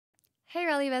Hey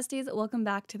Rally Besties, welcome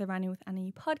back to the Writing with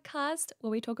ANANEU podcast,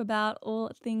 where we talk about all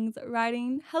things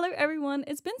writing. Hello everyone,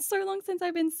 it's been so long since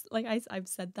I've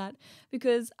said that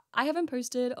because I haven't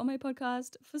posted on my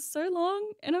podcast for so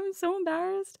long and I'm so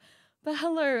embarrassed. But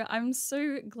hello, I'm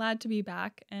so glad to be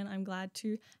back and I'm glad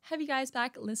to have you guys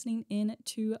back listening in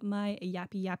to my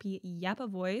yappa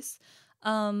voice.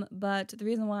 But the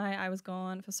reason why I was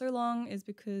gone for so long is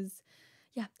because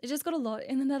it just got a lot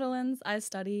in the Netherlands. I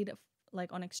studied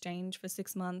on exchange for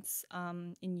 6 months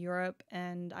in Europe,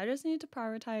 and I just needed to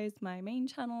prioritize my main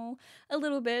channel a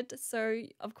little bit. So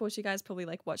of course you guys probably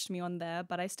watched me on there,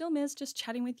 but I still miss just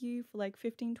chatting with you for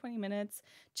 15-20 minutes,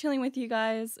 chilling with you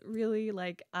guys. Really,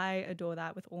 I adore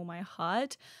that with all my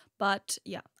heart. But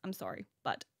yeah, I'm sorry,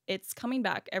 but it's coming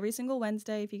back every single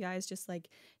Wednesday. If you guys just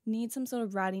need some sort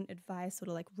of writing advice, sort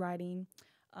of writing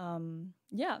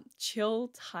chill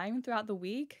time throughout the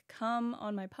week, come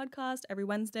on my podcast every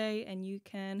Wednesday and you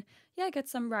can get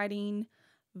some writing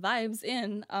vibes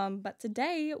in. But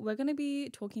today we're going to be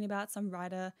talking about some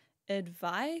writer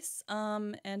advice,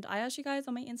 and I asked you guys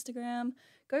on my Instagram,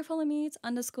 go follow me, it's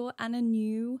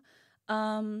 _ANANEU.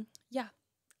 I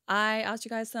asked you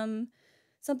guys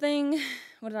something.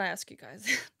 What did I ask you guys?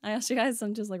 I asked you guys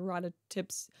some just writer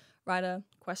tips, writer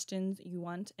questions you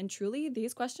want, and truly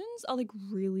these questions are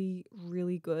really,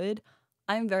 really good.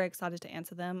 I'm very excited to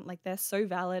answer them. They're so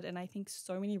valid, and I think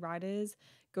so many writers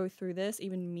go through this.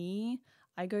 Even me,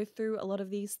 I go through a lot of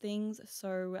these things,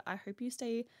 so I hope you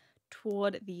stay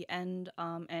toward the end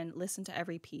and listen to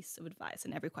every piece of advice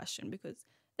and every question because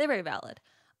they're very valid.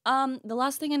 The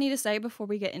last thing I need to say before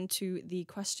we get into the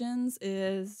questions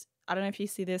is, I don't know if you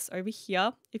see this over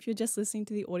here, if you're just listening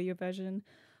to the audio version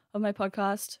of my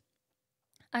podcast,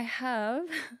 I have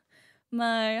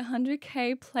my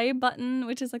 100k play button,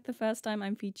 which is the first time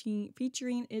I'm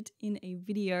featuring it in a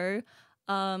video.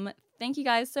 Thank you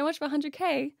guys so much for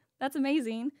 100k. That's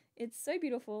amazing. It's so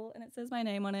beautiful and it says my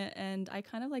name on it, and I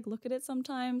kind of look at it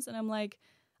sometimes and I'm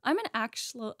I'm an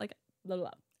actual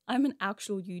I'm an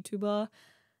actual YouTuber,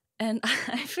 and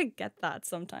I forget that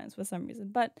sometimes for some reason.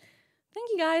 But thank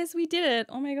you guys, we did it.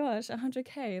 Oh my gosh,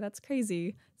 100k, that's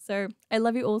crazy. So I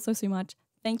love you all so much.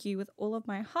 Thank you with all of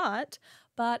my heart.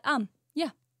 But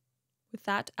with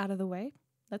that out of the way,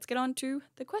 let's get on to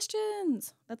the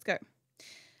questions. Let's go.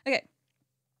 Okay.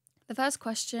 The first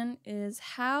question is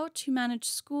how to manage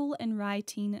school and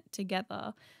writing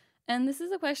together. And this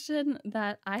is a question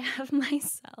that I have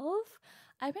myself.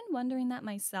 I've been wondering that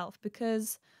myself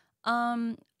because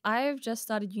I've just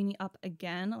started uni up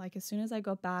again. As soon as I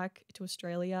got back to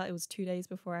Australia, it was 2 days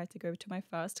before I had to go to my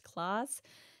first class.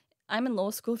 I'm in law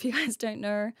school, if you guys don't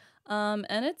know,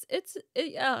 and it's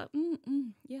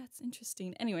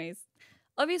interesting. Anyways,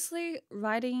 obviously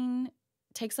writing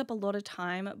takes up a lot of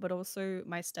time, but also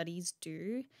my studies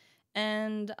do,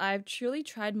 and I've truly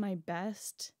tried my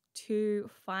best to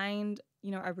find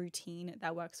a routine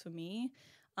that works for me,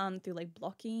 through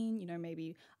blocking.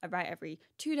 Maybe I write every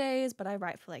 2 days, but I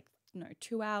write for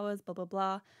 2 hours, blah blah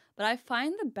blah. But I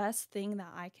find the best thing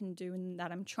that I can do and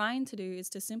that I'm trying to do is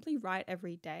to simply write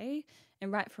every day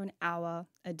and write for an hour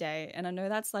a day. And I know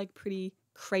that's pretty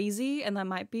crazy and that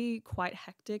might be quite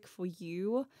hectic for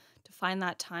you to find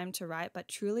that time to write, but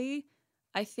truly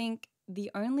I think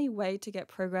the only way to get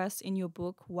progress in your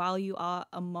book while you are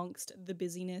amongst the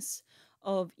busyness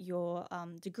of your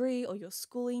degree or your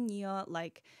schooling year,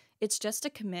 it's just to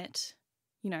commit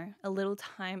a little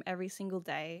time every single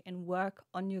day and work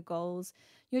on your goals,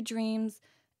 your dreams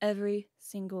every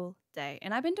single day.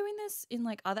 And I've been doing this in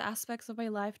other aspects of my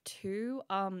life too,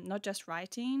 not just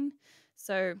writing.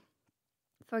 So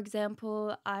for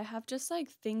example, I have just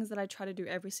things that I try to do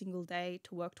every single day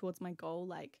to work towards my goal,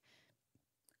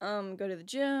 go to the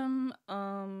gym,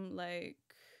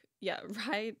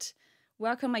 write,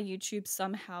 work on my YouTube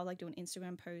somehow, do an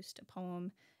Instagram post, a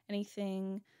poem,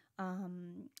 anything.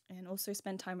 And also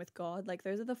spend time with God.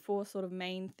 Those are the 4 sort of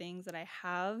main things that I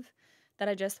have that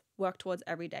I just work towards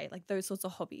every day, those sorts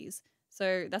of hobbies.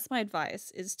 So that's my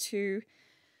advice, is to,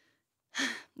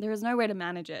 there is no way to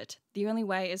manage it. The only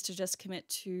way is to just commit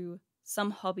to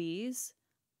some hobbies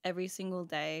every single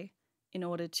day in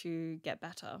order to get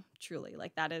better, truly.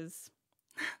 That is,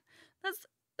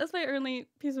 that's my only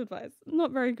piece of advice. Not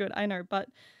very good, I know, but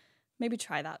maybe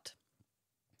try that.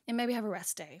 And maybe have a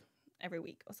rest day every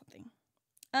week or something.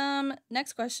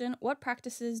 Next question, what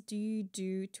practices do you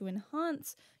do to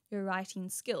enhance your writing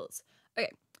skills?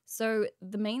 Okay, so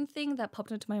the main thing that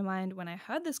popped into my mind when I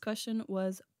heard this question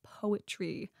was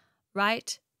poetry.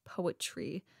 Write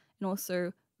poetry and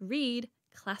also read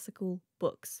classical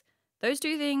books. those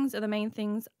two things are the main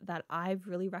things that I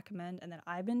really recommend and that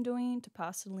I've been doing to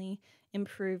personally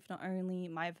improve not only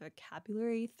my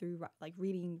vocabulary through like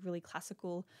reading really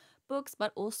classical books,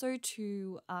 but also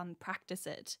to practice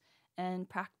it and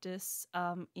practice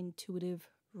intuitive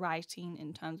writing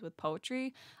in terms with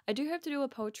poetry. I do have to do a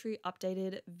poetry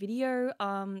updated video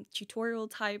tutorial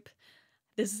type.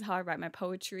 This is how I write my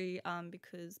poetry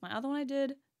because my other one I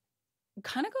did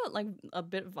kind of got like a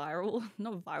bit viral.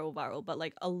 Not viral, but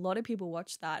like a lot of people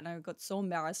watched that and I got so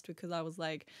embarrassed because I was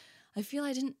like, I feel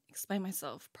I didn't explain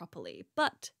myself properly.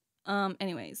 But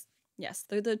anyways, yes,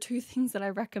 they're the two things that I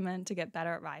recommend to get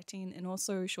better at writing, and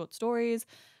also short stories.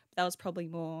 That was probably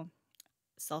more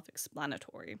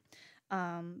self-explanatory.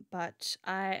 But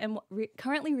I am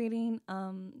currently reading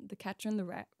The Catcher in the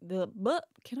Rye.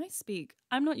 Can I speak?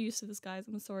 I'm not used to this, guys.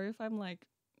 I'm sorry if I'm like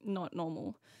not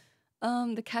normal.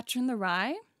 The Catcher in the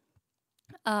Rye.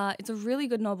 It's a really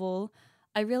good novel.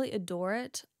 I really adore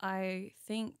it. I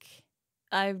think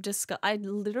I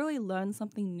literally learn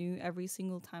something new every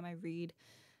single time I read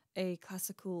a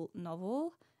classical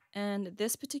novel. And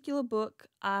this particular book,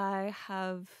 I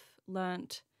have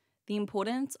learnt the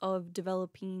importance of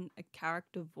developing a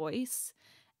character voice.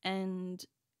 And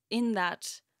in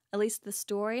that, at least the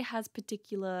story has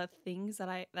particular things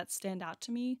that stand out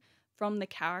to me from the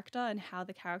character and how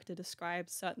the character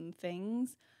describes certain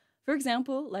things. For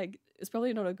example, like, it's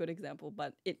probably not a good example,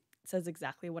 but it says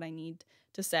exactly what I need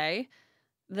to say.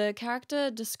 The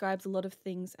character describes a lot of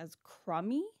things as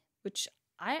crummy, which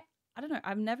I don't know,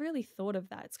 I've never really thought of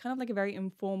that. It's kind of like a very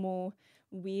informal,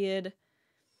 weird,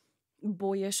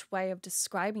 boyish way of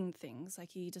describing things.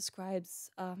 Like he describes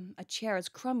a chair as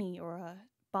crummy, or a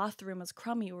bathroom as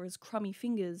crummy, or as crummy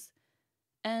fingers.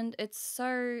 And it's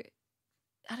so,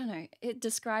 I don't know, it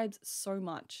describes so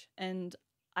much. And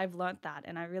I've learnt that,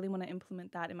 and I really want to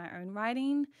implement that in my own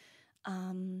writing.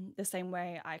 The same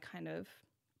way I kind of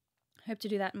hope to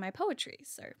do that in my poetry.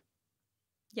 So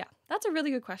yeah, that's a really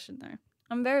good question though.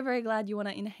 I'm very, very glad you want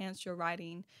to enhance your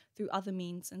writing through other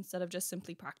means instead of just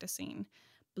simply practicing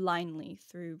blindly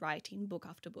through writing book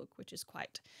after book, which is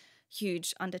quite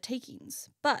huge undertakings.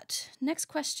 But next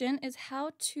question is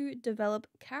how to develop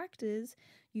characters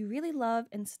you really love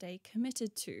and stay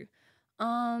committed to.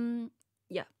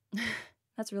 Yeah,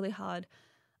 that's really hard.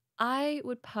 I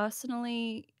would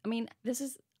personally, I mean,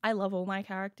 I love all my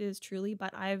characters truly,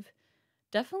 but I've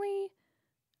definitely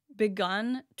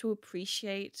begun to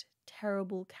appreciate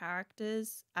terrible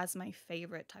characters as my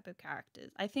favorite type of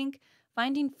characters. I think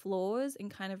finding flaws and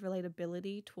kind of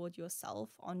relatability toward yourself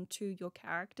onto your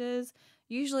characters,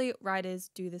 usually writers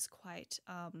do this quite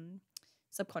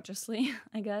subconsciously,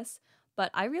 I guess,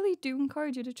 but I really do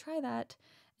encourage you to try that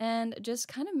and just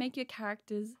kind of make your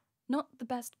characters not the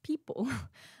best people.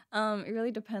 It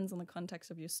really depends on the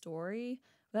context of your story.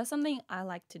 That's something I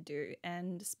like to do,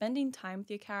 and spending time with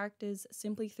your characters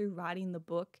simply through writing the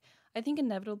book, I think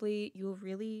inevitably you'll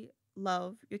really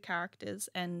love your characters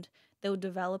and they'll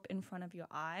develop in front of your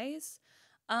eyes.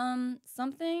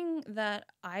 Something that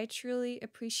I truly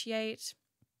appreciate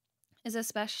is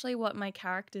especially what my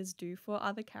characters do for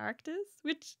other characters,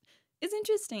 which is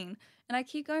interesting. And I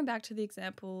keep going back to the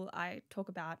example I talk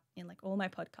about in like all my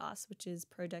podcasts, which is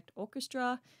Project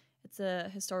Orchestra. It's a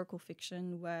historical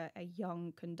fiction where a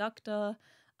young conductor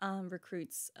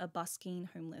recruits a busking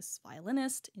homeless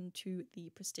violinist into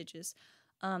the prestigious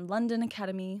London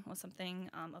Academy or something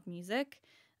of music.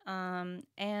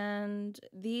 And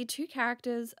the two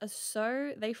characters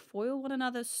they foil one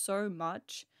another so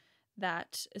much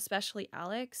that, especially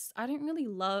Alex, I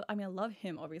love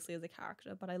him obviously as a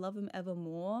character, but I love him ever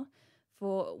more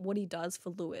for what he does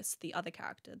for Lewis, the other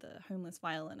character, the homeless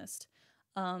violinist.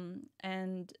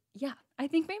 And yeah, I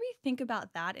think maybe think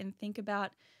about that and think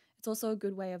about it's also a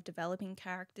good way of developing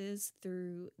characters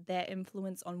through their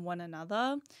influence on one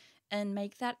another and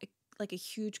make that like a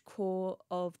huge core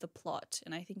of the plot.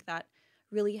 And I think that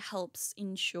really helps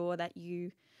ensure that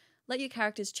you let your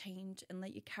characters change and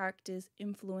let your characters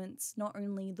influence not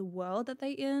only the world that they're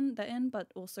in,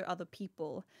 but also other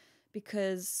people.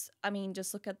 Because, I mean,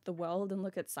 just look at the world and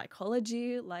look at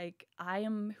psychology. Like, I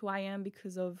am who I am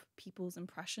because of people's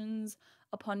impressions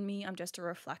upon me. I'm just a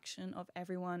reflection of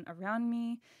everyone around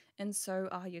me, and so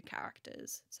are your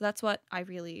characters. So that's what I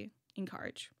really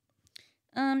encourage.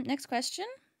 Next question.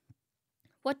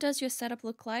 What does your setup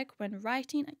look like when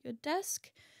writing at your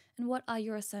desk, and what are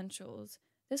your essentials?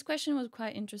 This question was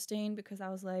quite interesting because I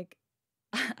was like,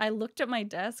 I looked at my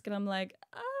desk and I'm like,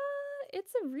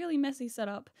 it's a really messy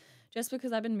setup just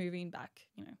because I've been moving back,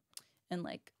 and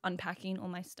like unpacking all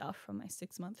my stuff from my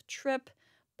 6-month trip.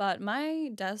 but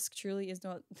my desk truly is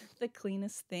not the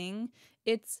cleanest thing.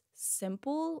 It's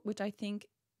simple, which I think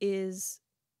is,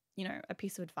 you know, a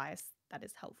piece of advice that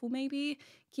is helpful maybe.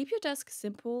 Keep your desk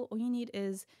simple. All you need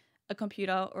is a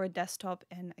computer or a desktop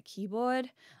and a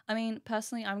keyboard. I mean,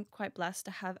 personally, I'm quite blessed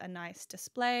to have a nice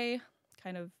display,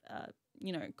 kind of,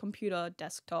 you know, computer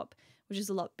desktop, which is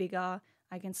a lot bigger.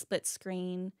 I can split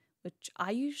screen, which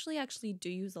I usually actually do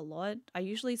use a lot. I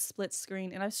usually split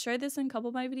screen, and I've showed this in a couple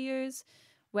of my videos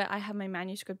where I have my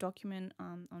manuscript document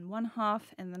on one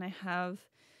half, and then I have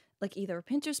like either a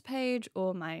Pinterest page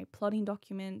or my plotting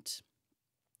document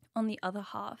on the other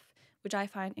half, which I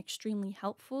find extremely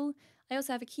helpful. I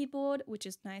also have a keyboard, which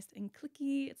is nice and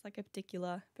clicky. It's like a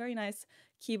particular, very nice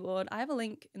keyboard. I have a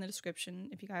link in the description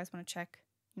if you guys want to check,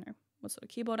 you know, what sort of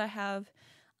keyboard I have.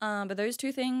 But those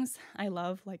two things I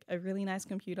love, like a really nice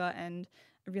computer and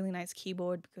a really nice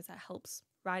keyboard, because that helps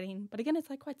writing. But again, it's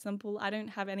like quite simple. I don't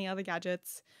have any other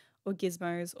gadgets or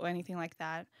gizmos or anything like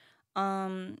that.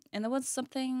 And there was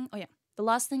something, oh yeah, the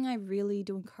last thing I really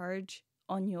do encourage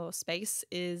on your space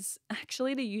is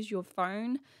actually to use your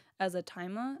phone as a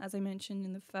timer. As I mentioned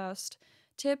in the first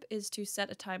tip, is to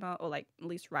set a timer, or like at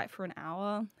least write for an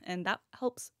hour, and that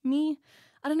helps me.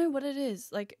 I don't know what it is,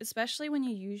 like especially when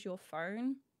you use your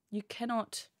phone, you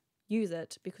cannot use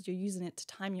it because you're using it to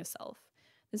time yourself.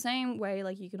 The same way,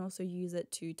 like you can also use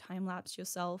it to time lapse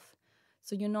yourself,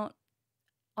 so you're not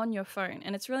on your phone.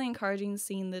 And it's really encouraging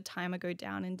seeing the timer go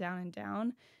down and down and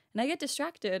down. And I get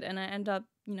distracted and I end up,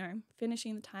 you know,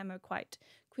 finishing the timer quite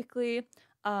quickly.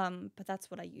 But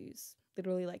that's what I use.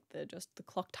 Literally like just the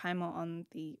clock timer on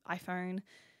the iPhone.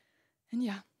 And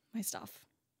yeah, my stuff.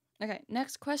 Okay,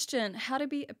 next question. How to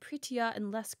be a prettier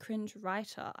and less cringe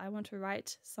writer? I want to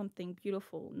write something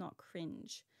beautiful, not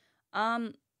cringe.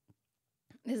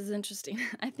 This is interesting.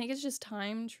 I think it's just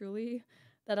time, truly,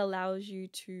 that allows you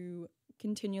to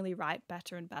continually write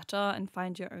better and better and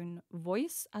find your own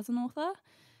voice as an author.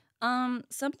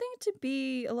 Something to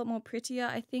be a lot more prettier.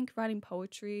 I think writing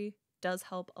poetry does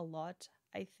help a lot.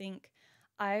 I think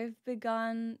I've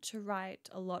begun to write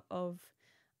a lot of,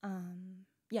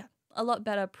 a lot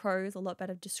better prose, a lot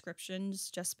better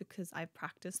descriptions, just because I've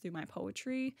practiced through my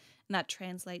poetry, and that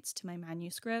translates to my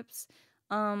manuscripts.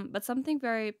 But something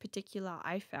very particular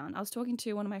I found, I was talking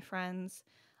to one of my friends,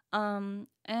 and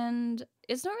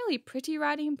it's not really pretty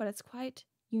writing, but it's quite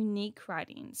unique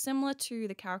writing, similar to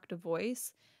the character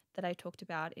voice that I talked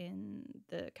about in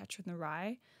the Catcher in the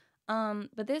Rye.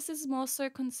 But this is more so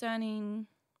concerning,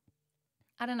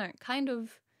 I don't know, kind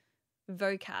of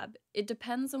vocab. It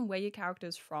depends on where your character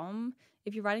is from.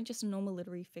 If you're writing just a normal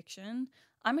literary fiction,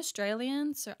 I'm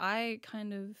Australian, so I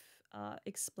kind of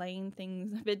explain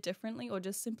things a bit differently, or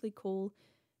just simply call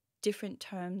different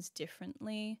terms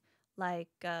differently. Like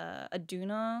a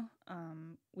doona,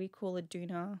 we call a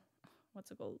doona,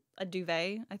 what's it called? A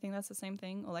duvet. I think that's the same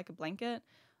thing, or like a blanket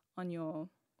on your.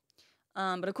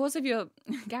 But of course, if your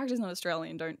character's not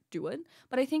Australian, don't do it.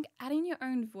 But I think adding your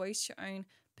own voice, your own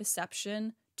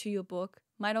perception to your book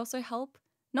might also help.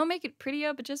 Not make it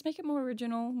prettier, but just make it more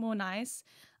original, more nice.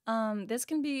 This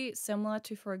can be similar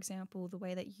to, for example, the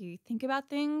way that you think about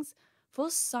things. For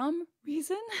some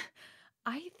reason,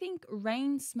 I think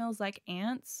rain smells like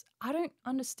ants. I don't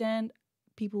understand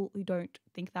people who don't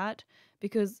think that,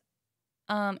 because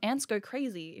ants go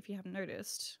crazy, if you haven't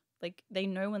noticed. Like, they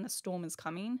know when the storm is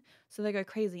coming, so they go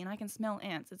crazy, and I can smell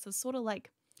ants. It's a sort of like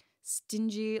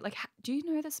stingy, like, do you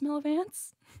know the smell of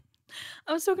ants?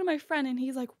 I was talking to my friend and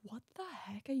he's like, what the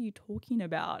heck are you talking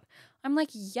about? I'm like,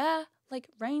 yeah, like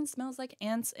rain smells like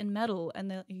ants and metal. And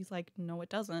then he's like, no, it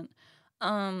doesn't.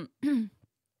 And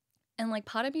like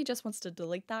part of me just wants to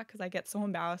delete that because I get so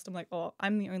embarrassed. I'm like, oh,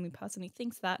 I'm the only person who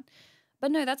thinks that.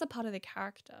 But no, that's a part of the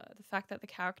character. The fact that the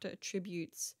character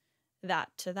attributes that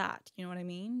to that, you know what I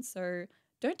mean? So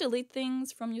don't delete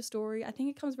things from your story. I think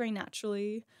it comes very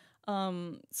naturally.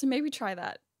 So maybe try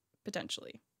that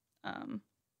potentially.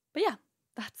 But yeah,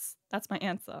 that's my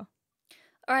answer.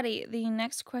 Alrighty, the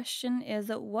next question is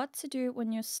what to do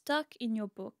when you're stuck in your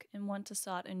book and want to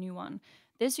start a new one.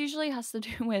 This usually has to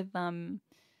do with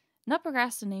not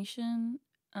procrastination,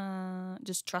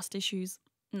 just trust issues.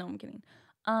 No, I'm kidding.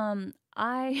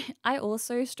 I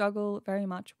also struggle very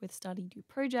much with starting new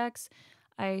projects.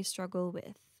 I struggle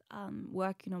with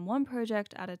working on one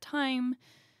project at a time.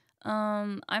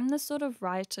 I'm the sort of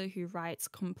writer who writes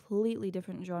completely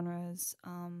different genres.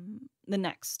 The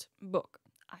next book,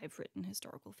 I've written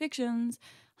historical fictions,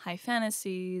 high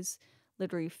fantasies,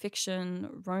 literary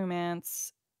fiction,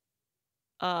 romance.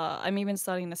 I'm even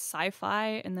starting a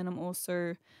sci-fi, and then I'm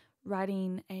also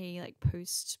writing a like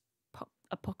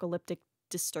post-apocalyptic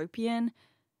dystopian.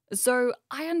 So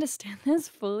I understand this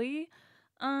fully.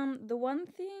 The one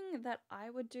thing that I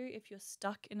would do if you're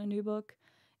stuck in a new book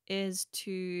is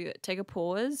to take a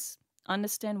pause,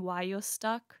 understand why you're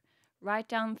stuck, write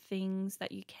down things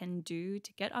that you can do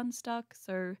to get unstuck.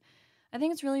 So I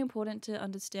think it's really important to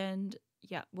understand,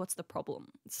 yeah, what's the problem?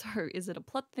 So is it a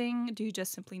plot thing? Do you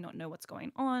just simply not know what's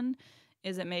going on?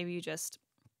 Is it maybe you just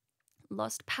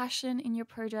lost passion in your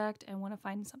project and want to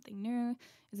find something new?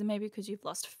 Is it maybe because you've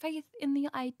lost faith in the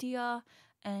idea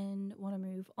and want to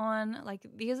move on? Like,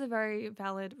 these are very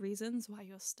valid reasons why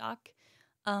you're stuck.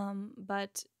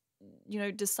 But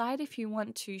decide if you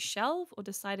want to shelve or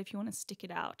decide if you want to stick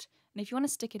it out. And if you want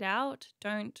to stick it out,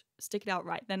 don't stick it out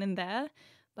right then and there,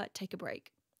 but take a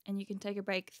break. And you can take a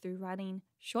break through writing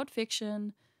short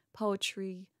fiction,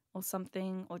 poetry, or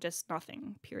something, or just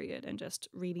nothing, period, and just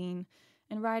reading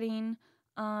and writing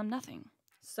nothing.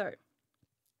 So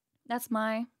that's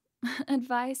my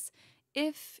advice.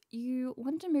 If you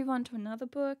want to move on to another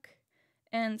book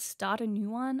and start a new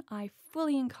one, I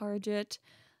fully encourage it.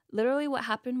 Literally what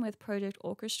happened with Project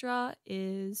Orchestra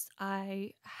is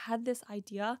I had this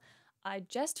idea. I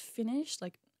just finished,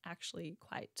 like, actually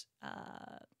quite,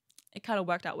 it kind of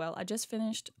worked out well. I just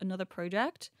finished another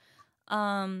project,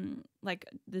 like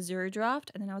the 0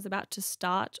 draft, and then I was about to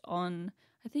start on,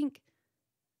 I think,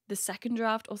 the 2nd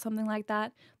draft or something like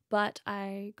that. But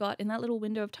I got, in that little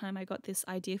window of time, I got this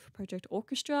idea for Project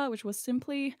Orchestra, which was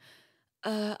simply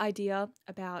an idea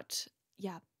about,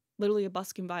 literally a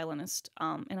busking violinist.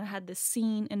 And I had this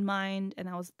scene in mind, and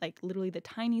that was like literally the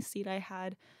tiny seed I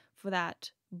had for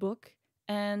that book.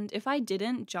 And if I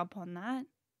didn't jump on that,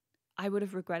 I would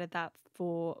have regretted that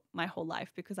for my whole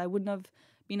life, because I wouldn't have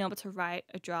been able to write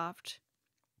a draft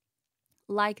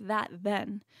like that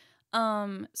then.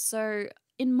 So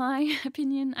in my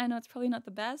opinion, I know it's probably not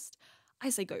the best, I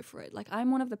say go for it. Like,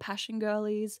 I'm one of the passion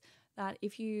girlies that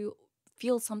if you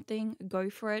feel something,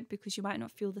 go for it, because you might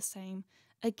not feel the same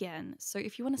again. So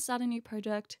if you want to start a new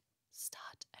project,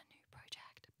 start a new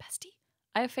project, bestie.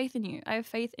 I have faith in you. I have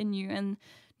faith in you, and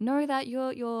know that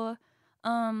your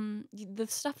the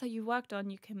stuff that you worked on,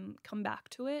 you can come back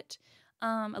to it.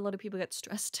 A lot of people get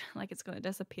stressed like it's going to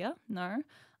disappear. No.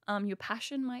 Your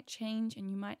passion might change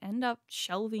and you might end up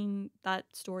shelving that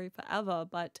story forever,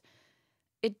 but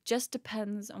it just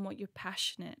depends on what you're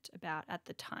passionate about at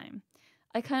the time.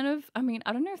 I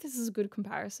don't know if this is a good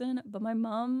comparison, but my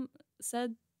mom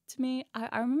said to me,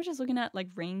 I remember just looking at like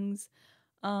rings.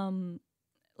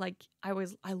 Like, I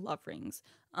love rings.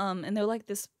 And they're like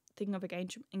this thing of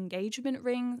engagement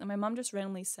rings. And my mom just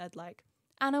randomly said, like,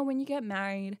 Anna, when you get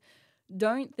married,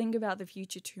 don't think about the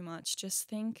future too much. Just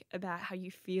think about how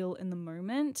you feel in the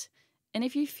moment. And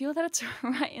if you feel that it's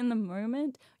right in the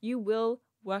moment, you will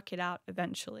work it out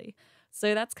eventually.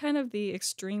 So that's kind of the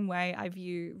extreme way I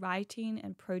view writing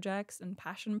and projects and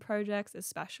passion projects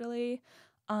especially.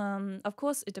 Of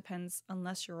course, it depends,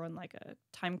 unless you're on like a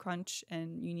time crunch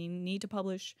and you need to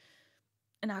publish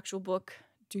an actual book,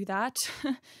 do that.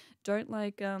 Don't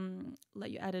let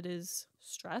your editors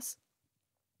stress.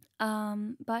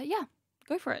 But yeah,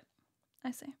 go for it,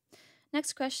 I say.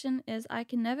 Next question is, I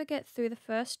can never get through the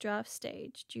first draft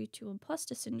stage due to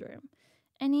imposter syndrome.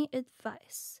 Any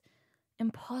advice?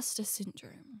 Imposter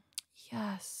syndrome.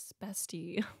 Yes,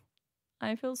 bestie.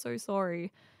 I feel so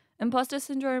sorry. Imposter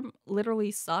syndrome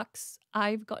literally sucks.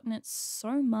 I've gotten it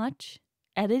so much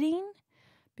editing,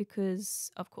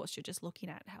 because of course you're just looking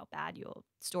at how bad your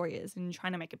story is and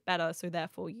trying to make it better, so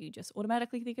therefore you just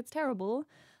automatically think it's terrible.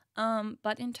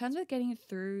 But in terms of getting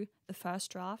through the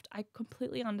first draft, I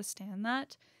completely understand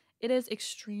that. It is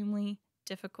extremely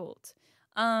difficult.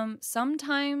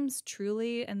 Sometimes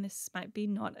truly, and this might be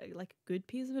not a good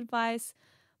piece of advice,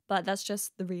 but that's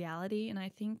just the reality. And I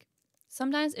think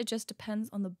sometimes it just depends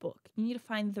on the book. You need to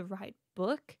find the right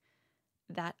book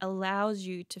that allows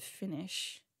you to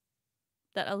finish,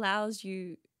 that allows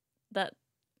you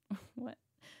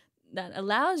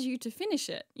to finish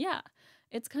it. Yeah.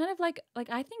 It's kind of like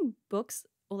I think books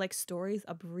or stories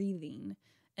are breathing,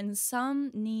 and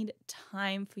some need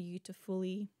time for you to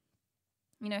fully,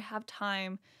 have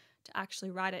time to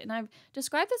actually write it. And I've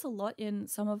described this a lot in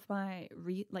some of my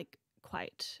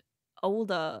quite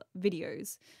older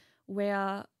videos,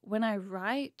 where when I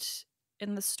write,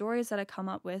 in the stories that I come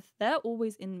up with, they're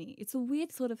always in me. It's a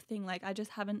weird sort of thing. I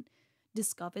just haven't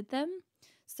discovered them.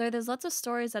 So there's lots of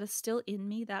stories that are still in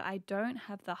me that I don't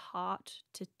have the heart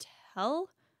to tell,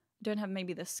 don't have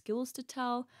maybe the skills to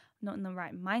tell, not in the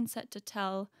right mindset to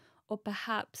tell, or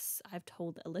perhaps I've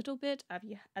told a little bit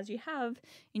as you have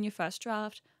in your first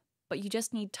draft, but you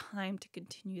just need time to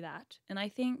continue that. And I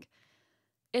think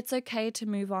it's okay to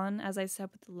move on, as I said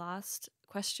with the last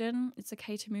question. It's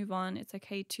okay to move on. It's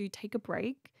okay to take a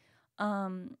break,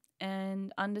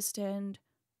 and understand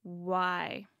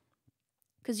why.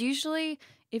 Because usually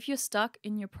if you're stuck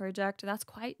in your project, that's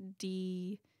quite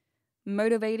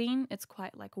demotivating. It's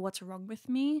quite like, what's wrong with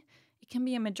me? It can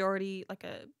be a majority, like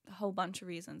a whole bunch of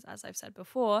reasons, as I've said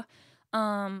before.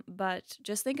 But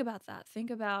just think about that.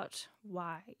 Think about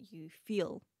why you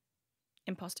feel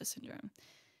imposter syndrome.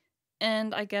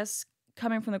 And I guess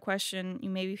coming from the question, you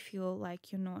maybe feel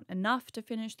like you're not enough to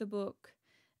finish the book.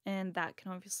 And that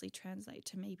can obviously translate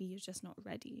to maybe you're just not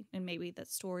ready. And maybe that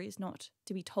story is not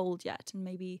to be told yet. And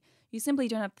maybe you simply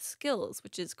don't have the skills,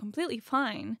 which is completely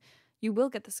fine. You will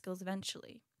get the skills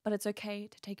eventually. But it's okay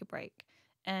to take a break.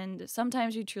 And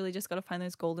sometimes you truly just got to find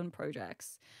those golden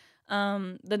projects.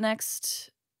 The next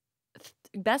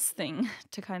best thing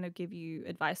to kind of give you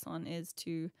advice on is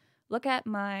to look at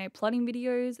my plotting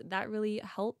videos. That really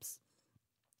helps.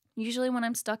 Usually when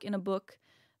I'm stuck in a book,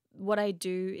 what I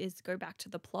do is go back to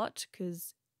the plot,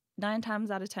 because 9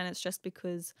 times out of 10 it's just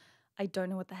because I don't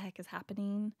know what the heck is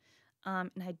happening,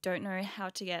 and I don't know how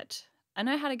to get. I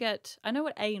know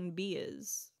what A and B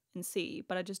is in C,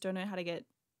 but I just don't know how to get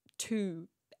to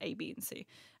A, B, and C,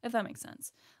 if that makes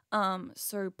sense.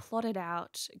 So plot it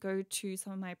out. Go to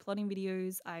some of my plotting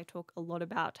videos. I talk a lot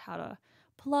about how to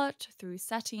plot through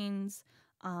settings,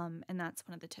 and that's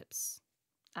one of the tips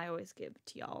I always give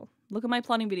to y'all. Look at my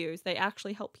plotting videos. They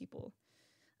actually help people.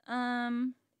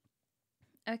 Okay,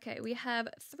 we have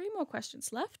 3 more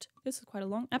questions left. This is quite a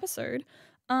long episode.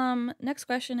 Next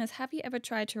question is, have you ever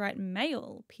tried to write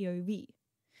male POV?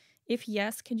 If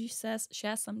yes, can you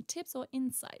share some tips or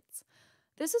insights?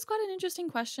 This is quite an interesting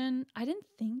question. I didn't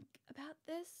think about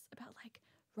this, about like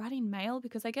writing male,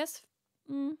 because I guess,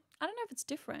 I don't know if it's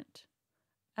different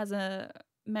as a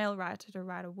male writer to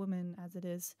write a woman as it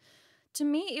is. To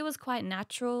me, it was quite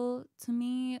natural to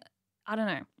me. I don't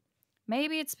know.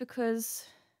 Maybe it's because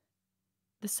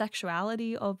the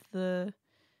sexuality of the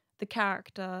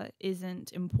character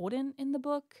isn't important in the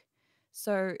book.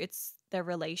 So it's their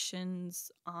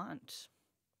relations aren't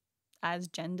as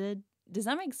gendered. Does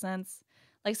that make sense?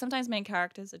 Like sometimes main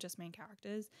characters are just main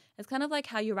characters. It's kind of like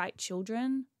how you write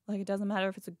children. Like it doesn't matter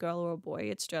if it's a girl or a boy.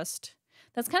 It's just,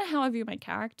 that's kind of how I view my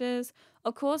characters.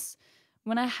 Of course,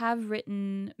 when I have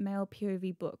written male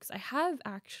POV books, I have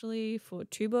actually for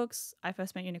 2 books, I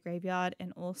First Met You in a Graveyard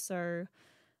and also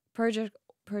Project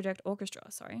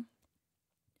Orchestra, sorry.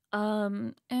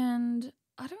 And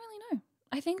I don't really know.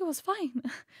 I think it was fine.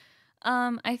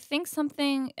 I think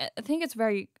it's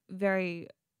very, very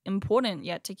important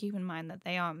yet to keep in mind that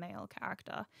they are a male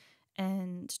character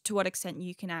and to what extent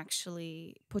you can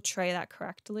actually portray that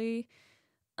correctly.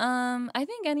 I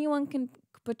think anyone can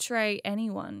portray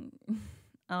anyone,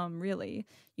 really.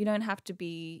 You don't have to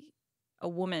be a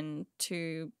woman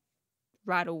to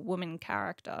write a woman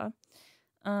character.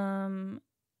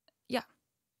 Yeah,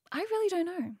 I really don't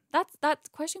know.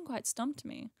 That question quite stumped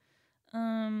me.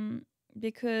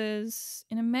 Because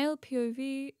in a male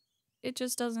POV, it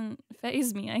just doesn't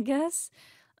faze me, I guess.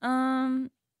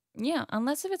 Yeah,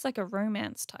 unless if it's like a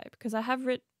romance type, because I have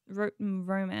written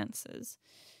romances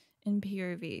in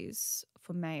POVs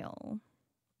for a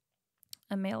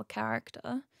male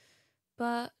character.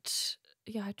 But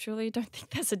yeah, I truly don't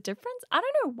think there's a difference. I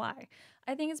don't know why.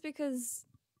 I think it's because,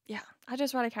 yeah, I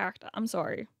just write a character. I'm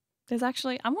sorry. I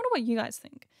wonder what you guys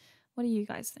think. What do you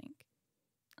guys think?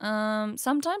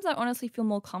 Sometimes I honestly feel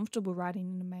more comfortable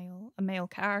writing a male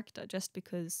character just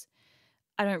because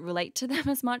I don't relate to them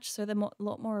as much, so they're a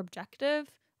lot more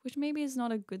objective, which maybe is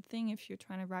not a good thing if you're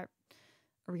trying to write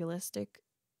a realistic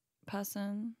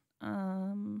person.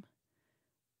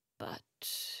 But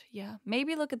yeah,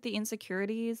 maybe look at the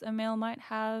insecurities a male might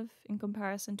have in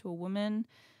comparison to a woman.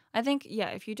 I think, yeah,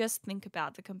 if you just think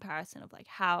about the comparison of like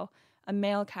how a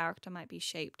male character might be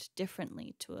shaped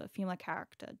differently to a female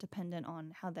character dependent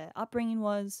on how their upbringing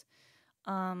was,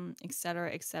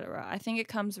 etc., etc. I think it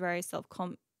comes very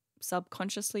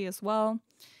subconsciously as well.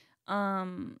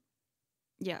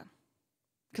 Yeah.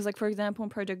 Because like, for example, in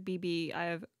Project BB, I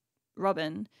have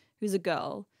Robin, who's a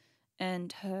girl,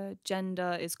 and her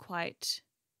gender is quite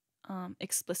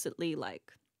explicitly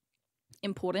like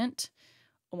important,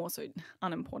 or more so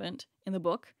unimportant in the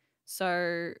book.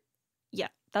 So yeah,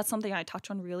 that's something I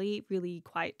touch on really, really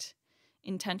quite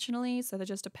intentionally. So that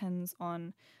just depends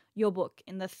on your book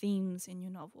and the themes in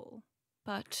your novel.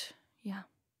 But yeah,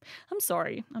 I'm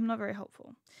sorry, I'm not very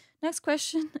helpful. Next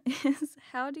question is,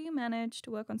 how do you manage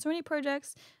to work on so many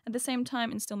projects at the same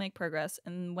time and still make progress?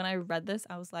 And when I read this,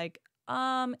 I was like,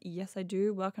 yes, I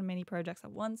do work on many projects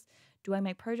at once. Do I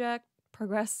make progress?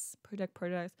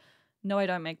 No, I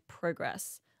don't make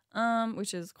progress.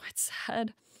 which is quite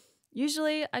sad.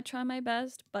 Usually I try my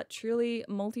best, but truly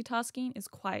multitasking is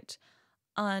quite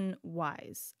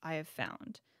unwise, I have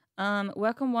found.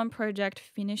 Work on one project,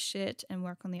 finish it, and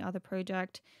work on the other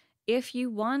project. If you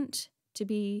want to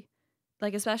be,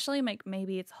 like, especially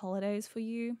maybe it's holidays for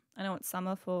you. I know it's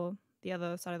summer for the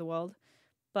other side of the world,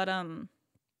 but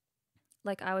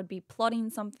like I would be plotting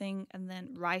something and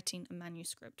then writing a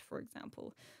manuscript, for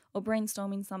example, or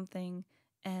brainstorming something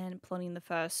and plotting the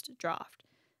first draft.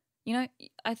 You know,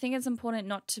 I think it's important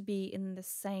not to be in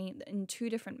two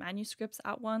different manuscripts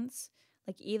at once.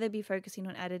 Like either be focusing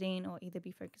on editing or either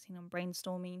be focusing on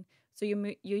brainstorming. So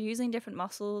you're using different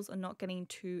muscles and not getting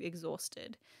too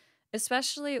exhausted.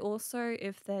 Especially also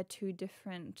if they're two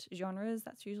different genres,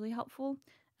 that's usually helpful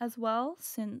as well,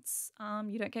 since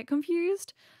you don't get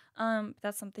confused.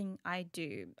 That's something I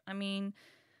do. I mean,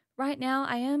 right now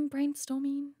I am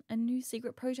brainstorming a new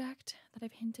secret project that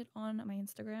I've hinted on my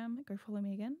Instagram. Go follow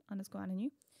me again,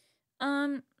 _ANANEU.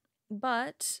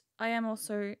 But I am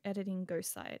also editing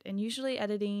Ghost Side, and usually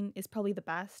editing is probably the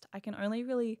best. I can only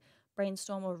really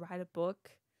brainstorm or write a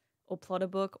book or plot a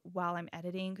book while I'm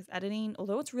editing, because editing,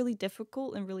 although it's really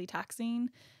difficult and really taxing,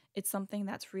 it's something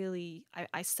that's really,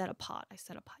 I set apart. You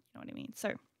know what I mean?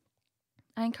 So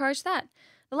I encourage that.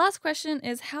 The last question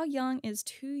is, how young is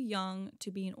too young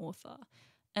to be an author?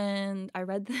 And I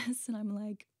read this and I'm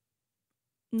like,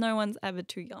 no one's ever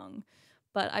too young.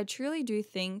 But I truly do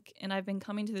think, and I've been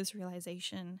coming to this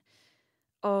realization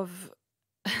of,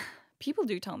 people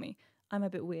do tell me I'm a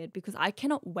bit weird because I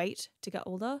cannot wait to get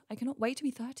older. I cannot wait to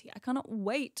be 30. I cannot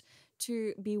wait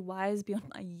to be wise beyond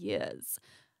my years.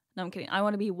 No, I'm kidding. I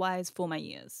want to be wise for my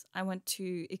years. I want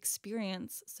to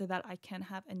experience so that I can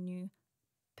have a new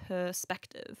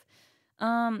perspective.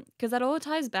 Because that all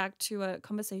ties back to a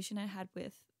conversation I had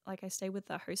with, like, I stayed with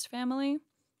the host family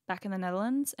back in the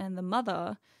Netherlands, and the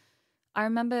mother, I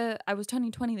remember I was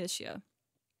turning 20 this year,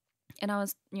 and I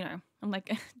was, I'm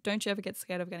like, don't you ever get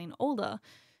scared of getting older?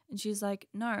 And she's like,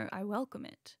 no, I welcome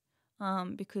it.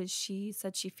 Because she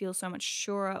said she feels so much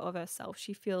surer of herself.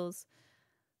 She feels,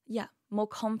 more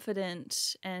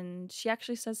confident. And she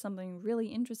actually says something really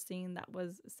interesting that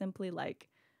was simply like,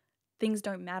 things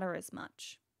don't matter as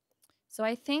much. So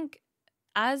I think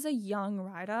as a young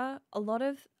writer, a lot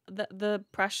of the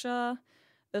pressure,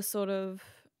 the sort of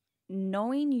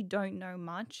knowing you don't know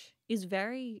much is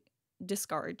very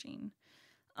discouraging,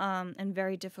 and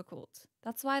very difficult.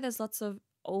 That's why there's lots of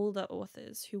older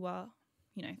authors who are,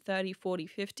 30, 40,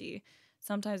 50,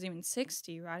 sometimes even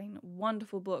 60, writing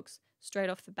wonderful books straight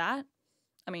off the bat.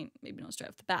 I mean, maybe not straight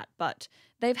off the bat, but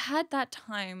they've had that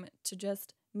time to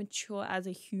just mature as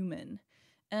a human.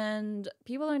 And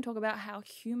people don't talk about how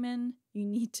human you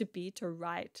need to be to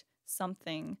write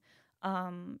something,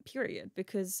 period,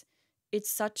 because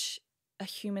it's such a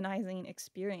humanizing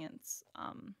experience,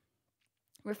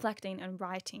 reflecting and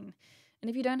writing. And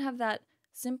if you don't have that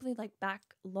simply like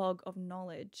backlog of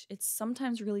knowledge, it's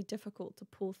sometimes really difficult to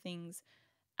pull things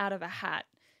out of a hat,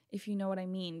 if you know what I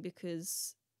mean,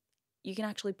 because you can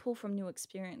actually pull from new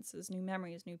experiences, new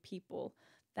memories, new people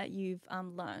that you've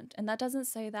learned. And that doesn't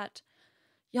say that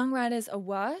young writers are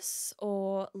worse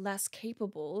or less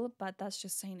capable, but that's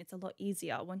just saying it's a lot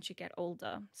easier once you get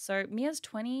older. So me as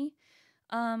 20,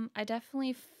 I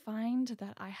definitely find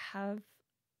that I have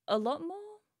a lot more,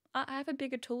 I have a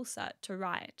bigger tool set to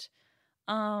write.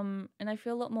 And I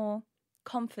feel a lot more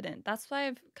confident. That's why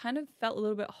I've kind of felt a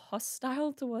little bit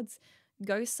hostile towards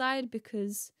Ghost Side,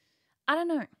 because I don't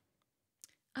know.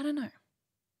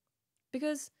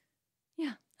 Because,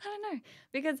 I don't know.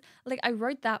 Because, like, I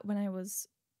wrote that when I was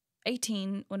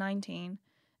 18 or 19,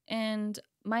 and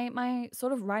my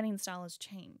sort of writing style has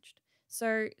changed.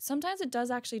 So sometimes it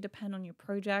does actually depend on your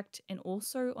project and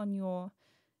also on your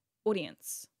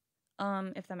audience,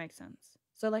 if that makes sense.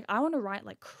 So, like, I want to write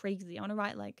like crazy. I want to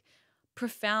write like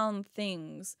profound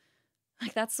things.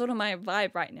 Like, that's sort of my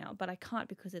vibe right now, but I can't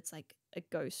because it's like a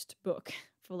ghost book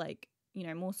for like,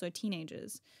 more so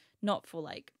teenagers, not for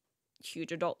like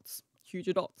huge adults.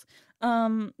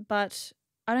 But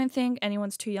I don't think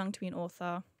anyone's too young to be an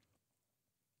author.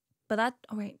 But that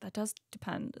does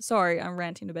depend. Sorry, I'm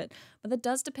ranting a bit. But that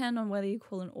does depend on whether you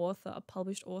call an author a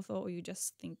published author or you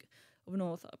just think of an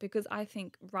author. Because I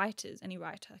think any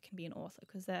writer can be an author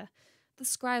because they're the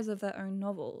scribes of their own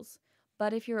novels.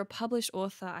 But if you're a published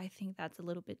author, I think that's a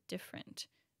little bit different.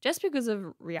 Just because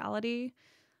of reality,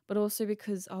 but also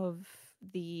because of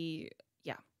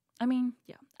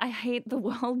I hate the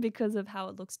world because of how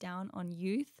it looks down on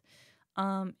youth,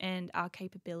 and our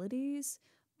capabilities.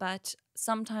 But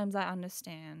sometimes I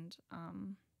understand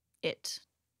it.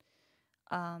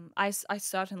 I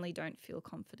certainly don't feel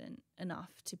confident enough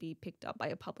to be picked up by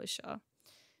a publisher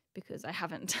because I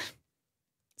haven't.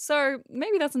 So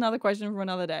maybe that's another question for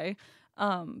another day.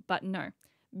 But no,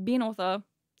 be an author,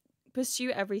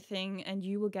 pursue everything, and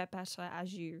you will get better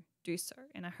as you do so.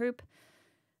 And I hope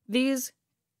these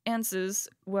answers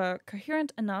were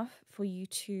coherent enough for you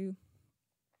to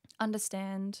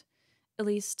understand, at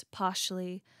least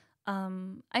partially.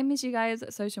 I miss you guys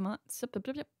so much.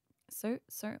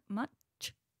 So much.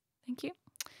 Thank you.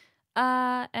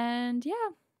 And yeah,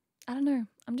 I don't know.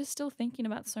 I'm just still thinking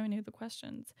about so many of the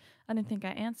questions. I didn't think I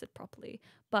answered properly.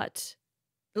 But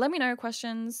let me know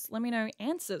questions. Let me know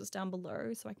answers down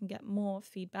below so I can get more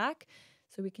feedback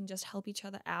so we can just help each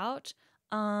other out.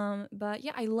 But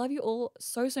yeah, I love you all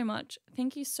so much.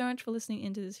 Thank you so much for listening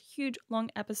into this huge, long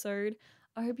episode.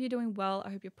 I hope you're doing well.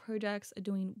 I hope your projects are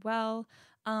doing well.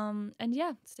 And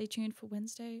yeah, stay tuned for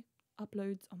Wednesday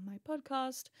uploads on my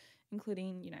podcast,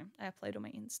 including, I upload on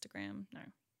my Instagram. No,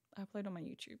 I upload on my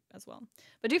YouTube as well.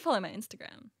 But do follow my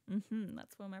Instagram.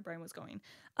 That's where my brain was going.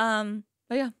 But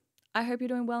yeah, I hope you're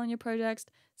doing well in your projects.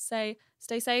 Stay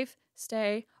safe,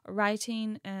 stay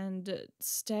writing, and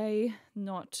stay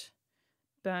not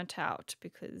burnt out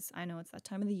because I know it's that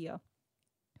time of the year.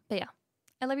 But yeah,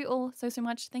 I love you all so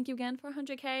much. Thank you again for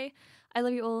 100K. I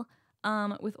love you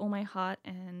all with all my heart,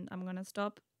 and I'm going to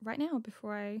stop right now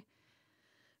before I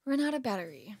run out of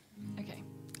battery. Okay.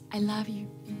 I love you.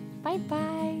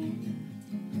 Bye-bye.